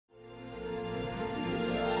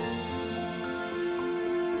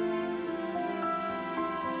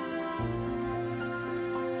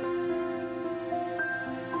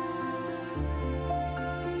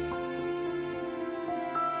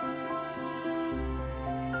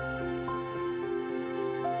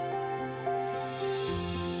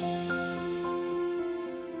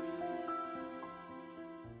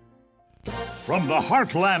From the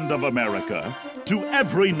heartland of America to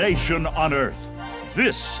every nation on earth,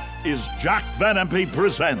 this is Jack Van Impe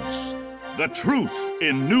Presents The Truth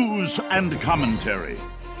in News and Commentary.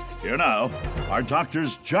 Here now are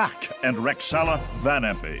Doctors Jack and Rexella Van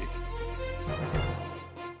Impe.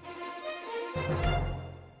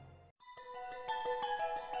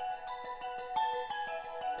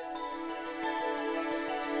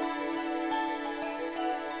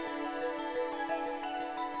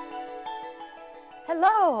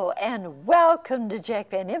 Hello and welcome to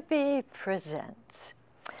Jack Van Impe Presents.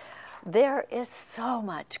 There is so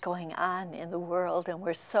much going on in the world, and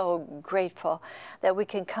we're so grateful that we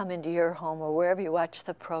can come into your home or wherever you watch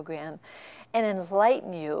the program and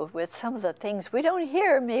enlighten you with some of the things we don't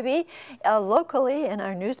hear maybe locally in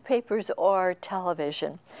our newspapers or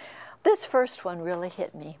television. This first one really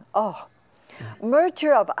hit me.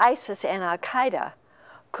 Merger of ISIS and Al-Qaeda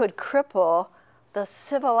could cripple the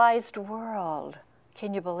civilized world.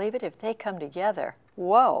 Can you believe it? If they come together,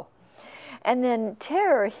 whoa. And then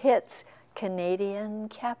terror hits Canadian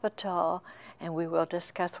capital, and we will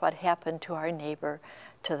discuss what happened to our neighbor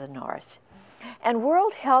to the north. And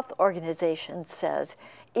World Health Organization says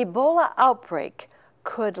Ebola outbreak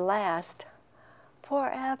could last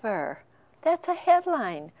forever. That's a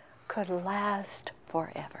headline, could last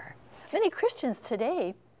forever. Many Christians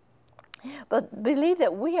today believe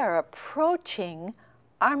that we are approaching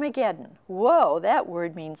Armageddon. Whoa, that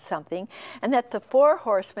word means something. And that the four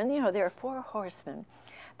horsemen, there are four horsemen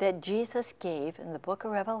that Jesus gave in the book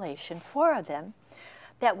of Revelation, four of them,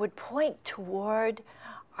 that would point toward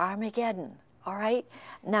Armageddon. All right?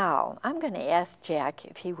 Now, I'm going to ask Jack,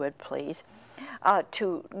 if he would please,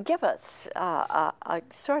 to give us a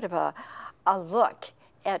sort of a look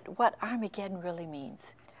at what Armageddon really means.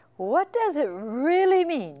 What does it really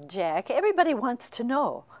mean, Jack? Everybody wants to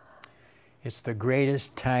know. It's the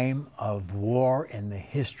greatest time of war in the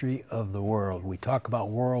history of the world. We talk about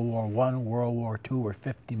World War I, World War II, where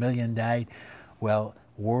 50 million died. Well,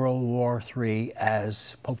 World War III,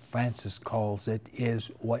 as Pope Francis calls it, is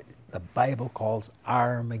what the Bible calls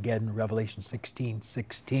Armageddon, Revelation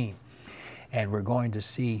 16:16. And we're going to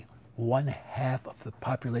see 1/2 of the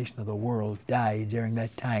population of the world die during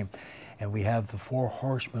that time. And we have the four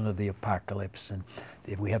horsemen of the apocalypse. And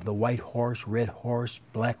we have the white horse, red horse,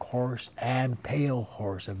 black horse, and pale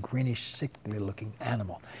horse, a greenish, sickly-looking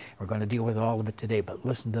animal. We're going to deal with all of it today, but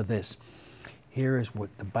listen to this. Here is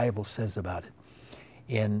what the Bible says about it.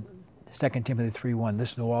 In 2 Timothy 3:1,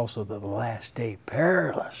 this know also that the last day,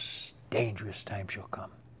 perilous, dangerous time shall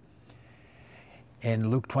come.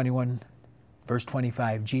 In Luke 21, Verse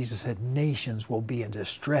 25, Jesus said, nations will be in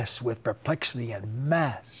distress with perplexity and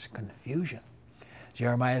mass confusion.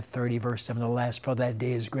 Jeremiah 30, verse 7, the last for that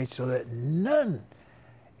day is great, so that none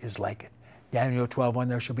is like it. Daniel 12:1,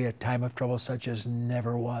 there shall be a time of trouble such as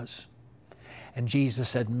never was. And Jesus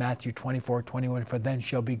said in Matthew 24:21, for then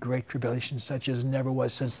shall be great tribulation such as never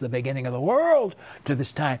was since the beginning of the world to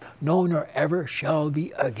this time, no nor ever shall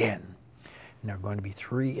be again. And there are going to be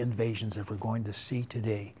 3 invasions that we're going to see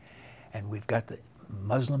today. And we've got the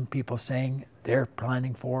Muslim people saying they're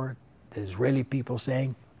planning for it, the Israeli people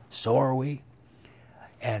saying, so are we.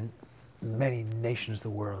 And many nations of the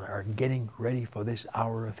world are getting ready for this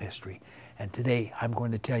hour of history. And today I'm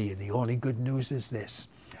going to tell you the only good news is this.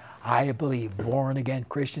 I believe born-again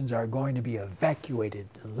Christians are going to be evacuated,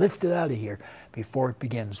 lifted out of here before it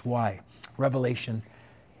begins. Why? Revelation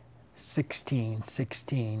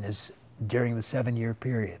 16:16 is during the 7-year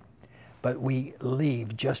period. But we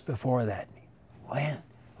leave just before that. When?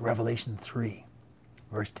 Revelation 3,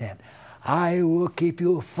 verse 10. I will keep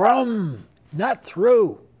you from, not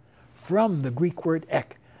through, from the Greek word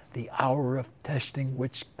ek, the hour of testing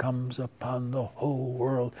which comes upon the whole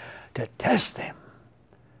world to test them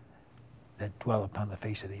that dwell upon the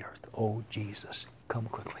face of the earth. Oh, Jesus, come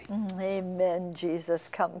quickly. Amen, Jesus,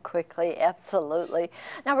 come quickly, absolutely.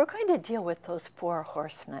 Now we're going to deal with those four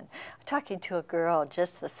horsemen. I'm talking to a girl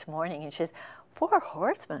just this morning, and she says, 4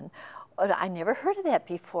 horsemen? I never heard of that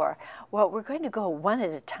before. Well, we're going to go one at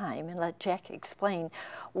a time and let Jack explain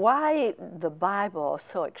why the Bible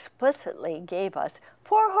so explicitly gave us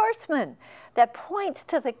 4 horsemen that points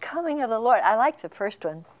to the coming of the Lord. I like the first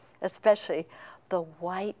one, especially the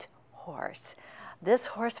white horse. This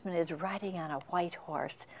horseman is riding on a white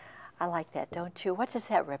horse. I like that, don't you? What does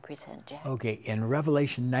that represent, Jack? Okay, in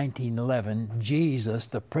Revelation 19:11, Jesus,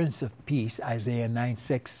 the Prince of Peace, Isaiah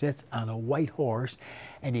 9:6, sits on a white horse,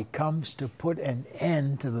 and he comes to put an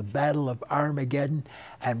end to the battle of Armageddon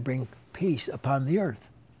and bring peace upon the earth.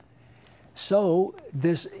 So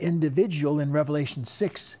this individual in Revelation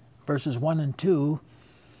 6, verses 1 and 2,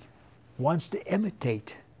 wants to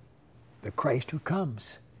imitate the Christ who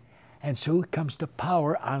comes. And so he comes to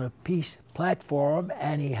power on a peace platform,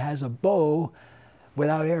 and he has a bow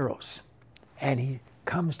without arrows. And he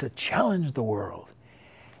comes to challenge the world.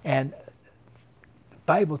 And the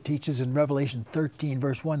Bible teaches in Revelation 13,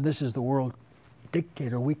 verse 1, this is the world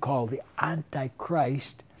dictator we call the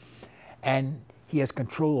Antichrist, and he has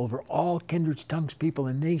control over all kindreds, tongues, people,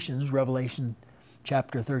 and nations, Revelation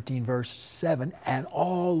chapter 13, verse 7, and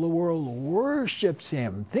all the world worships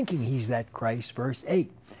him, thinking he's that Christ, verse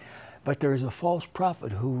 8. But there is a false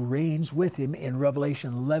prophet who reigns with him in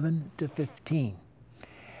Revelation 11 to 15.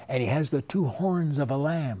 And he has the two horns of a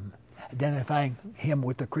lamb, identifying him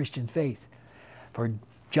with the Christian faith. For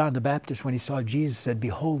John the Baptist, when he saw Jesus, said,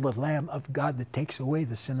 "Behold the Lamb of God that takes away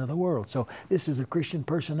the sin of the world." So this is a Christian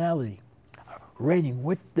personality reigning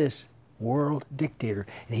with this world dictator.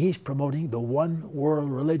 And he's promoting the one world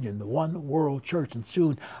religion, the one world church. And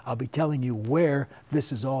soon I'll be telling you where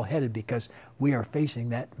this is all headed, because we are facing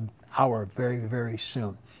that hour very, very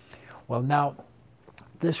soon. Well, now,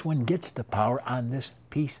 this one gets the power on this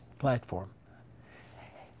peace platform.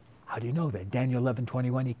 How do you know that? Daniel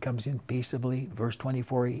 11:21, he comes in peaceably. Verse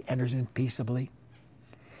 24, he enters in peaceably.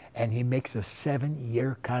 And he makes a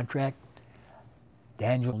 7-year contract.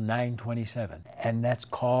 Daniel 9:27. And that's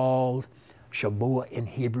called Shabuah in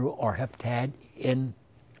Hebrew, or Heptad in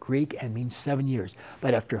Greek, and means 7 years.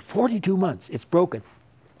 But after 42 months, it's broken.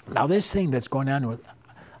 Now this thing that's going on with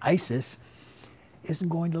ISIS isn't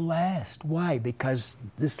going to last. Why? Because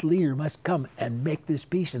this leader must come and make this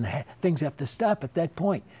peace, and things have to stop at that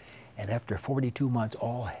point. And after 42 months,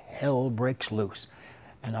 all hell breaks loose.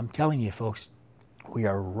 And I'm telling you, folks, we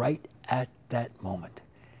are right at that moment.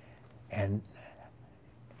 And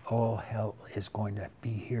all hell is going to be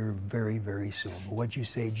here very, very soon. What'd you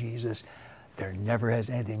say, Jesus? There never has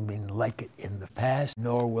anything been like it in the past,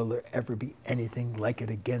 nor will there ever be anything like it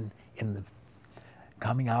again in the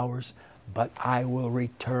coming hours. But I will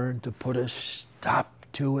return to put a stop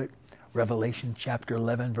to it. Revelation chapter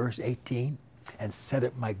 11, verse 18. And set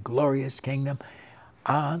up my glorious kingdom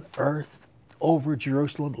on earth over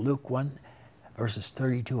Jerusalem. Luke 1, verses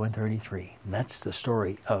 32 and 33. And that's the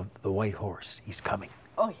story of the white horse. He's coming.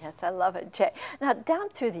 Oh, yes, I love it, Jay. Now, down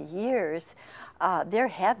through the years, there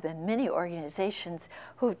have been many organizations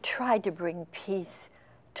who've tried to bring peace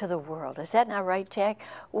to the world. Is that not right, Jack?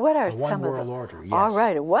 What are some of the... one world order, yes. All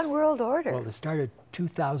right, a one world order. Well, it started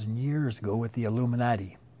 2,000 years ago with the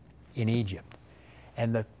Illuminati in Egypt.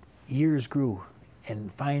 And the years grew,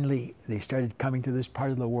 and finally they started coming to this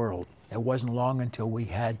part of the world. It wasn't long until we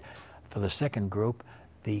had, for the second group,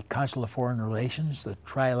 the Council of Foreign Relations, the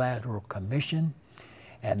Trilateral Commission,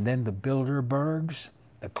 and then the Bilderbergs,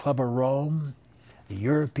 the Club of Rome, the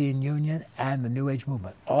European Union, and the New Age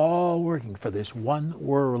movement, all working for this one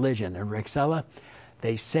world religion. In Rexella,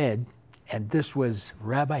 they said, and this was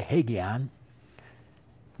Rabbi Hagion,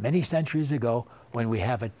 many centuries ago, when we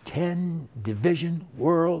have a 10-division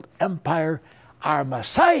world empire, our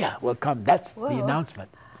Messiah will come. That's the announcement,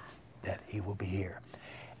 that he will be here.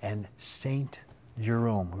 And Saint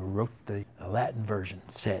Jerome, who wrote the Latin version,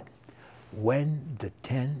 said, when the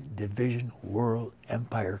 10-division world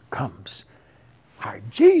empire comes, our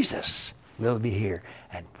Jesus will be here.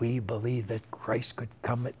 And we believe that Christ could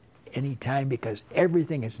come at any time, because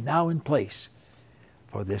everything is now in place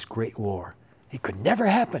for this great war. It could never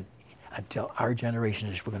happen until our generation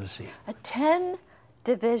is going to see it. A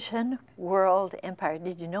 10-division world empire.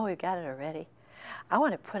 Did you know we got it already? I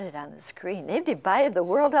want to put it on the screen. They've divided the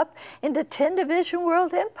world up into 10-division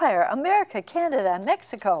world empire. America, Canada,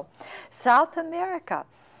 Mexico, South America,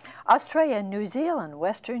 Australia, New Zealand,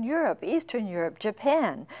 Western Europe, Eastern Europe,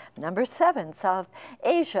 Japan, number 7, South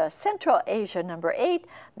Asia, Central Asia, number 8,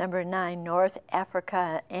 number 9, North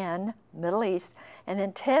Africa and Middle East, and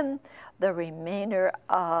then 10, the remainder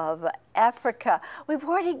of Africa. We've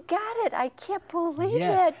already got it. I can't believe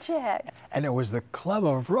that, Jack. And it was the Club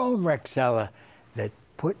of Rome, Rexella, that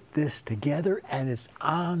put this together, and it's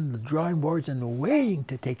on the drawing boards and waiting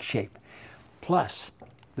to take shape. Plus,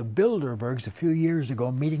 the Bilderbergs, a few years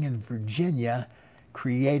ago, meeting in Virginia,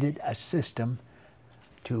 created a system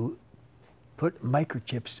to put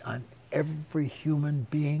microchips on every human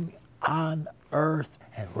being on earth,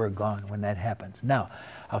 and we're gone when that happens. Now,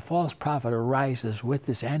 a false prophet arises with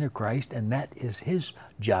this Antichrist, and that is his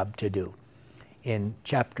job to do. In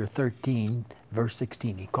chapter 13, verse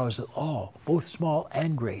 16, he calls it all, both small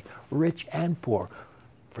and great, rich and poor,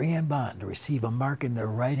 free and bond, to receive a mark in their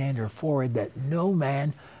right hand or forehead, that no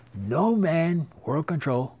man, world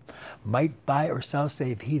control, might buy or sell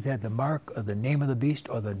save he that had the mark of the name of the beast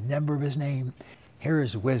or the number of his name. Here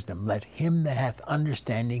is wisdom. Let him that hath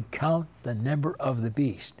understanding count the number of the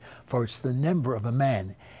beast, for it's the number of a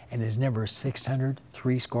man, and his number is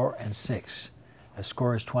 666. A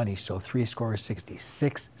score is 20, so 3 score is 60.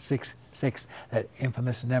 666, that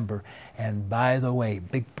infamous number. And by the way,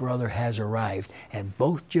 Big Brother has arrived, and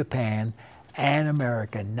both Japan and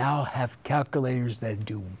America now have calculators that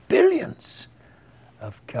do billions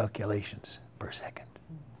of calculations per second.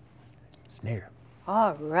 It's near.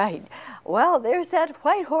 All right. Well, there's that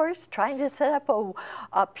white horse trying to set up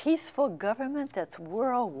a peaceful government that's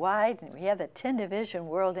worldwide, and we have the 10-division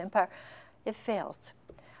world empire. It fails.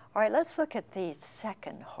 All right, let's look at the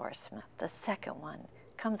second horseman. The second one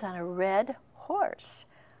comes on a red horse.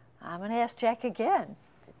 I'm going to ask Jack again.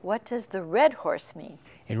 What does the red horse mean?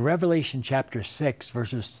 In Revelation chapter 6,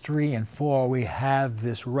 verses 3 and 4, we have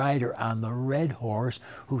this rider on the red horse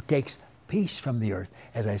who takes peace from the earth.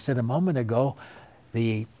 As I said a moment ago,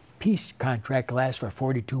 the peace contract lasts for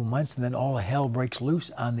 42 months, and then all hell breaks loose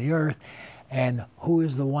on the earth. And who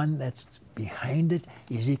is the one that's behind it?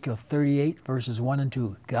 Ezekiel 38, verses 1 and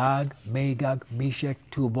 2. Gog, Magog, Meshech,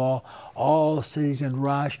 Tubal, all cities in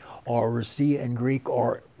Rosh, or Russia in Greek,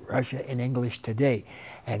 or Russia in English today.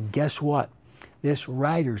 And guess what? This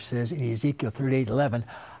writer says in Ezekiel 38:11,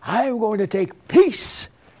 I am going to take peace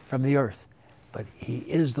from the earth. But he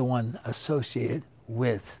is the one associated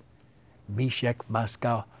with Meshech,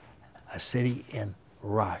 Moscow, a city in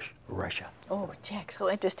Rosh, Russia. Oh, Jack, so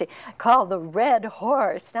interesting. Called the red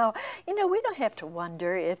horse. Now, you know, we don't have to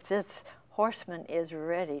wonder if this horseman is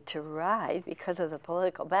ready to ride because of the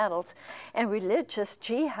political battles and religious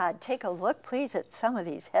jihad. Take a look, please, at some of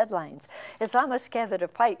these headlines. Islamists gather to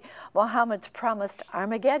fight Muhammad's promised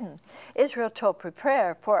Armageddon. Israel told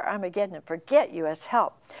prepare for Armageddon and forget U.S.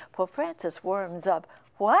 help. Pope Francis warms up,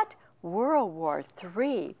 what? World War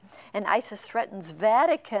III. And ISIS threatens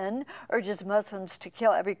Vatican, urges Muslims to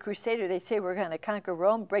kill every crusader. They say we're going to conquer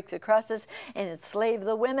Rome, break the crosses, and enslave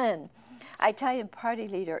the women. Italian party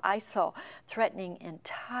leader ISIL threatening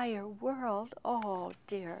entire world. Oh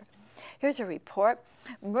dear. Here's a report.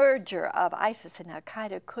 Merger of ISIS and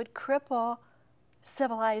Al-Qaeda could cripple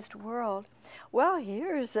civilized world. Well,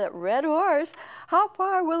 here's that red horse. How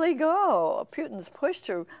far will he go? Putin's push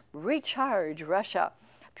to recharge Russia.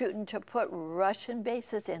 Putin to put Russian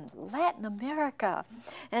bases in Latin America,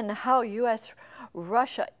 and how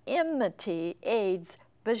U.S.-Russia enmity aids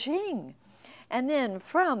Beijing. And then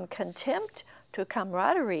from contempt to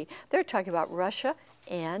camaraderie, they're talking about Russia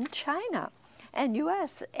and China. And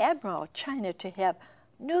U.S. Admiral China to have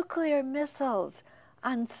nuclear missiles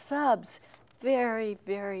on subs very,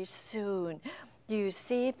 very soon. Do you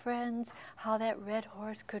see, friends, how that red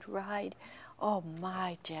horse could ride? Oh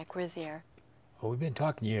my, Jack, we're there. Well, we've been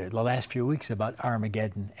talking to you the last few weeks about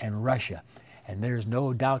Armageddon and Russia. And there's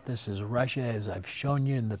no doubt this is Russia, as I've shown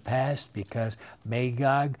you in the past, because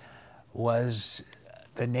Magog was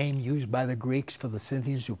the name used by the Greeks for the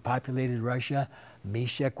Scythians who populated Russia.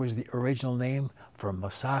 Meshech was the original name for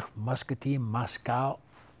Muscatine, Moscow,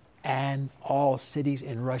 and all cities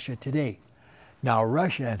in Russia today. Now,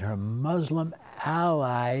 Russia and her Muslim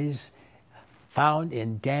allies, found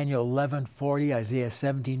in Daniel 11:40, Isaiah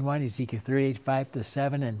 17:1, Ezekiel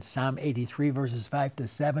 38:5-7, and Psalm 83 verses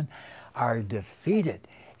 5-7, are defeated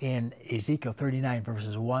in Ezekiel 39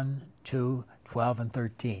 verses 1, 2, 12, and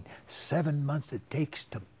 13. 7 months it takes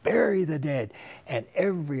to bury the dead, and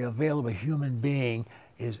every available human being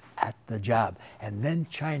is at the job. And then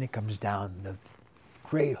China comes down, the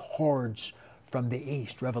great hordes from the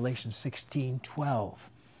east, Revelation 16:12.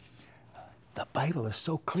 The Bible is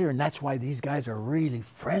so clear, and that's why these guys are really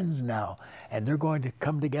friends now. And they're going to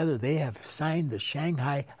come together. They have signed the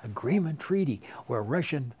Shanghai Agreement Treaty, where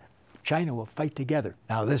Russia and China will fight together.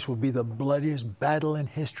 Now, this will be the bloodiest battle in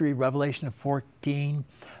history. Revelation 14,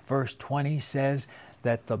 verse 20 says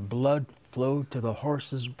that the blood flowed to the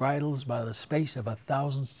horses' bridles by the space of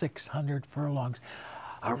 1,600 furlongs.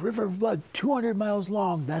 A river of blood 200 miles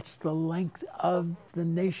long. That's the length of the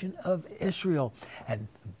nation of Israel. And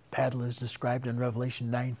battle is described in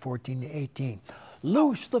Revelation 9:14-18.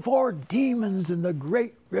 Loose the 4 demons in the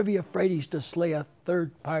great river Euphrates to slay a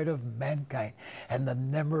third part of mankind. And the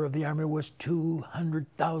number of the army was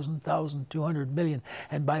 200,000, 200 million.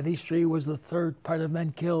 And by these 3 was the third part of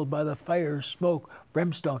men killed by the fire, smoke,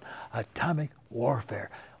 brimstone, atomic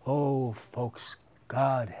warfare. Oh, folks,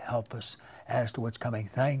 God help us as to what's coming.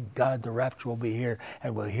 Thank God the rapture will be here,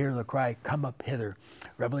 and we'll hear the cry, come up hither.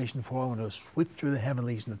 Revelation 4, when it will sweep through the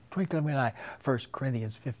heavenlies in the twinkling of an eye. 1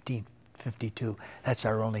 Corinthians 15:52. That's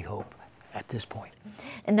our only hope at this point.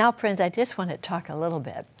 And now, friends, I just want to talk a little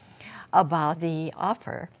bit about the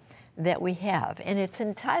offer that we have, and it's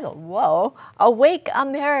entitled, whoa, Awake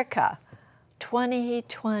America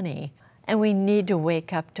 2020. And we need to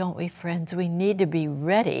wake up, don't we, friends? We need to be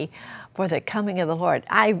ready for the coming of the Lord.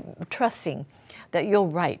 I'm trusting that you'll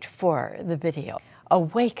write for the video.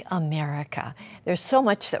 Awake America. There's so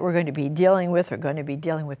much that we're going to be dealing with. We're going to be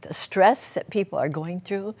dealing with the stress that people are going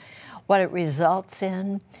through, what it results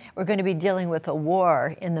in. We're going to be dealing with a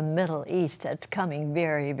war in the Middle East that's coming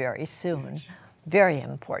very, very soon. Yes. Very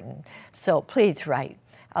important. So please write.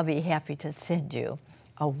 I'll be happy to send you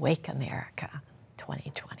Awake America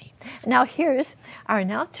 2020. Now here's our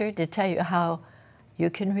announcer to tell you how you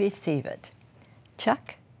can receive it.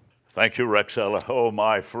 Chuck? Thank you, Rexella. Oh,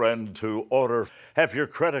 my friend, to order, have your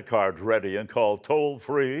credit card ready and call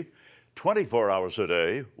toll-free 24 hours a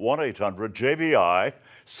day, 1-800-JVI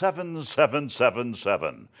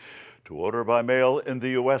 7777. To order by mail in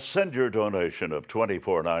the U.S., send your donation of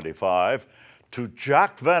 $24.95 to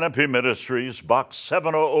Jack Van Impe Ministries, Box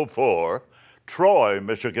 7004, Troy,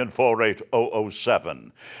 Michigan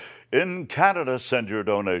 48007. In Canada, send your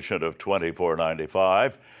donation of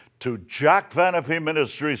 $24.95 to Jack Van Impe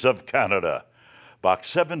Ministries of Canada,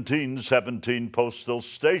 Box 1717, Postal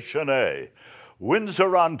Station A,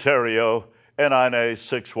 Windsor, Ontario, NINA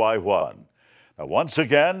 6Y1. Now, once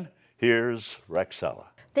again, here's Rexella.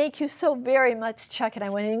 Thank you so very much, Chuck, and I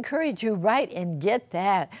want to encourage you, write and get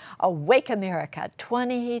that. Awake America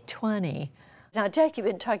 2020. Now, Jack, you've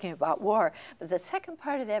been talking about war, but the second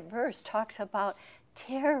part of that verse talks about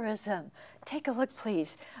terrorism. Take a look,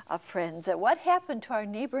 please, friends, at what happened to our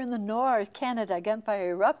neighbor in the north, Canada.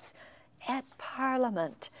 Gunfire erupts at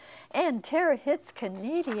Parliament, and terror hits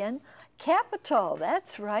Canadian capital.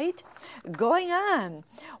 That's right. Going on.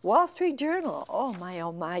 Wall Street Journal. Oh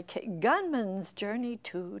my, gunman's journey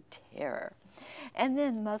to terror. And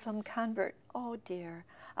then Muslim convert. Oh dear.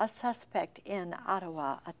 A suspect in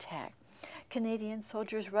Ottawa attack. Canadian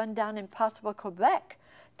soldiers run down impossible Quebec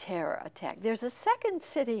terror attack. There's a second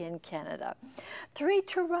city in Canada. 3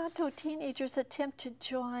 Toronto teenagers attempt to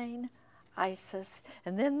join ISIS,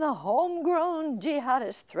 and then the homegrown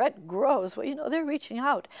jihadist threat grows. Well, you know, they're reaching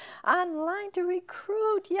out online to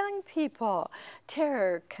recruit young people.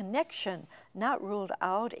 Terror connection not ruled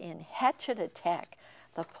out in hatchet attack,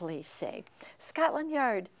 the police say. Scotland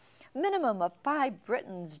Yard, minimum of 5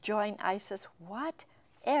 Britons join ISIS. What?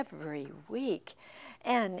 Every week.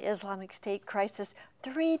 And Islamic State crisis,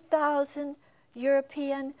 3,000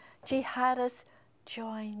 European jihadists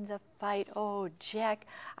join the fight. Oh, Jack,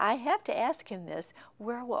 I have to ask him this.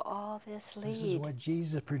 Where will all this lead? This is what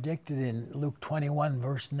Jesus predicted in Luke 21,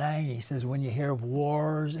 verse 9. He says, when you hear of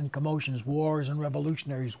wars and commotions, wars and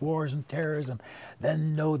revolutionaries, wars and terrorism,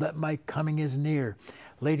 then know that my coming is near.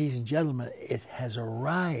 Ladies and gentlemen, it has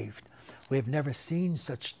arrived. We have never seen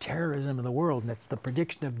such terrorism in the world, and it's the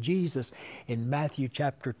prediction of Jesus in Matthew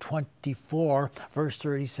chapter 24, verse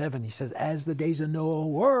 37. He says, as the days of Noah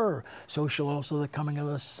were, so shall also the coming of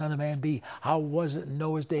the Son of Man be. How was it in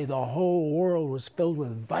Noah's day? The whole world was filled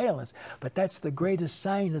with violence, but that's the greatest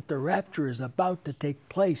sign that the rapture is about to take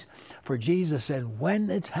place. For Jesus said, when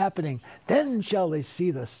it's happening, then shall they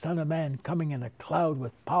see the Son of Man coming in a cloud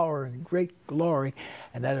with power and great glory.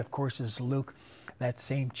 And that, of course, is Luke, that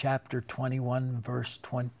same chapter 21, verse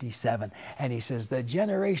 27. And he says, the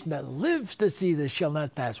generation that lives to see this shall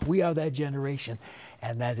not pass. We are that generation.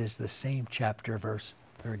 And that is the same chapter, verse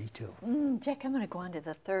 32. Jack, I'm going to go on to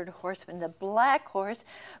the third horseman, the black horse,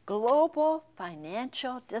 global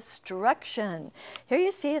financial destruction. Here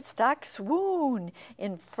you see it, stock swoon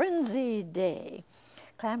in frenzy day.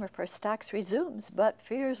 Clamor for stocks resumes, but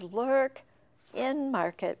fears lurk in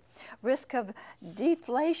market. Risk of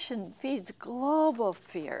deflation feeds global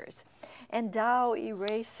fears, and Dow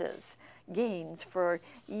erases gains for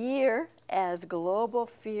year as global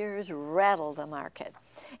fears rattle the market.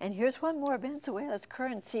 And here's one more. Venezuela's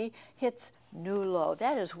currency hits new low.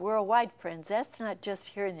 That is worldwide, friends. That's not just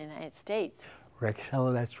here in the United States.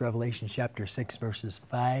 Rexella, that's Revelation chapter 6, verses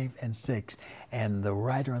 5 and 6. And the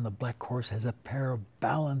rider on the black horse has a pair of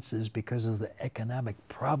balances because of the economic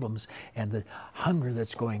problems and the hunger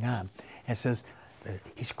that's going on. And it says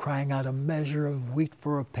he's crying out a measure of wheat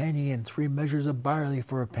for a penny and 3 measures of barley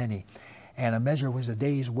for a penny. And a measure was a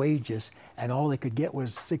day's wages, and all they could get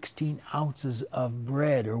was 16 ounces of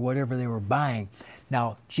bread or whatever they were buying.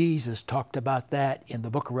 Now, Jesus talked about that in the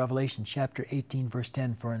book of Revelation, chapter 18, verse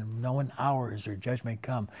 10, for in no 1 hour is her judgment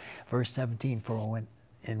come. Verse 17, for when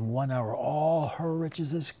in 1 hour all her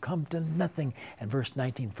riches has come to nothing. And verse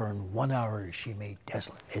 19, for in 1 hour is she made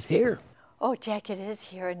desolate. It's here. Oh, Jack, it is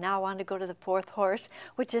here, and now I want to go to the fourth horse,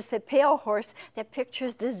 which is the pale horse that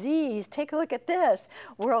pictures disease. Take a look at this.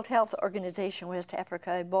 World Health Organization, West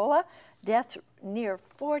Africa, Ebola, deaths near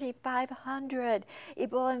 4,500.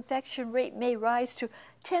 Ebola infection rate may rise to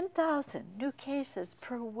 10,000 new cases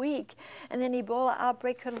per week, and then Ebola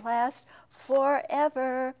outbreak could last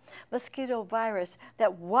forever. Mosquito virus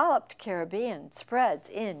that walloped Caribbean spreads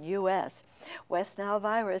in U.S. West Nile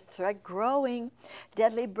virus threat growing.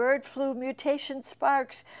 Deadly bird flu mutation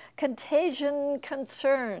sparks contagion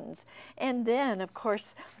concerns. And then, of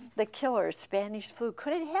course, the killer Spanish flu.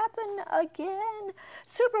 Could it happen again?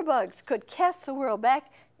 Superbugs could cast the world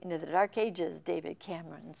back into the dark ages, David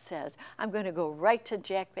Cameron says. I'm going to go right to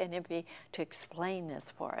Jack Van Impe to explain this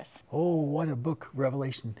for us. Oh, what a book,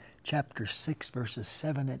 Revelation chapter 6, verses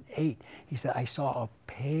 7 and 8. He said, I saw a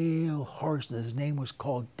pale horse, and his name was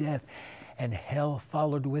called Death, and hell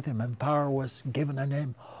followed with him, and power was given unto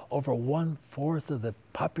him over 1/4 of the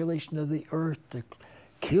population of the earth to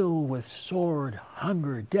kill with sword,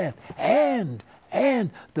 hunger, death, and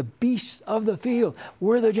the beasts of the field.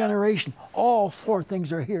 We're the generation. All four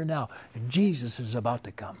things are here now, and Jesus is about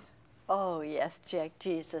to come. Oh, yes, Jack,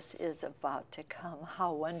 Jesus is about to come.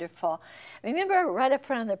 How wonderful. Remember, right up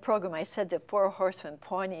front of the program, I said the four horsemen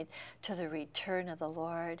pointing to the return of the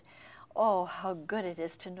Lord. Oh, how good it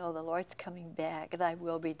is to know the Lord's coming back. Thy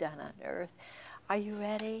will be done on earth. Are you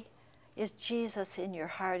ready? Is Jesus in your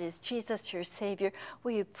heart? Is Jesus your Savior?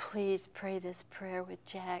 Will you please pray this prayer with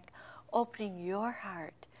Jack, opening your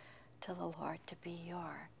heart to the Lord to be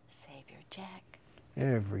your Savior? Jack.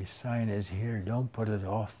 Every sign is here. Don't put it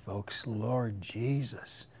off, folks. Lord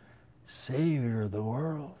Jesus, Savior of the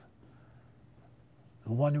world,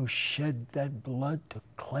 the one who shed that blood to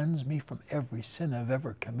cleanse me from every sin I've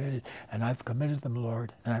ever committed. And I've committed them,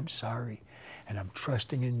 Lord, and I'm sorry. And I'm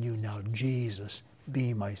trusting in you now. Jesus,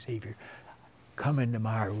 be my Savior. Come into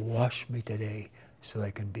my heart. Wash me today so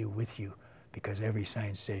I can be with you, because every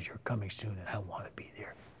sign says you're coming soon, and I want to be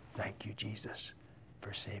there. Thank you, Jesus,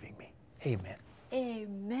 for saving me. Amen.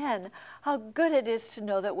 Amen. How good it is to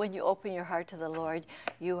know that when you open your heart to the Lord,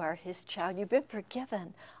 you are His child. You've been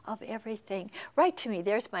forgiven of everything. Write to me.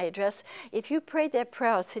 There's my address. If you prayed that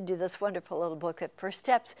prayer, I'll send you this wonderful little booklet, First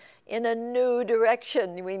Steps in a New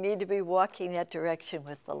Direction. We need to be walking that direction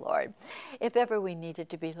with the Lord. If ever we needed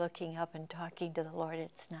to be looking up and talking to the Lord,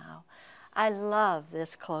 it's now. I love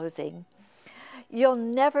this closing. You'll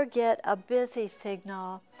never get a busy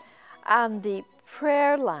signal on the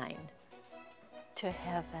prayer line to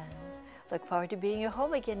heaven. Look forward to being at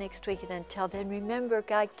home again next week, and until then, remember,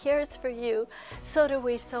 God cares for you. So do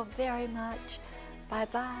we so very much.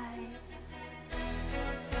 Bye-bye.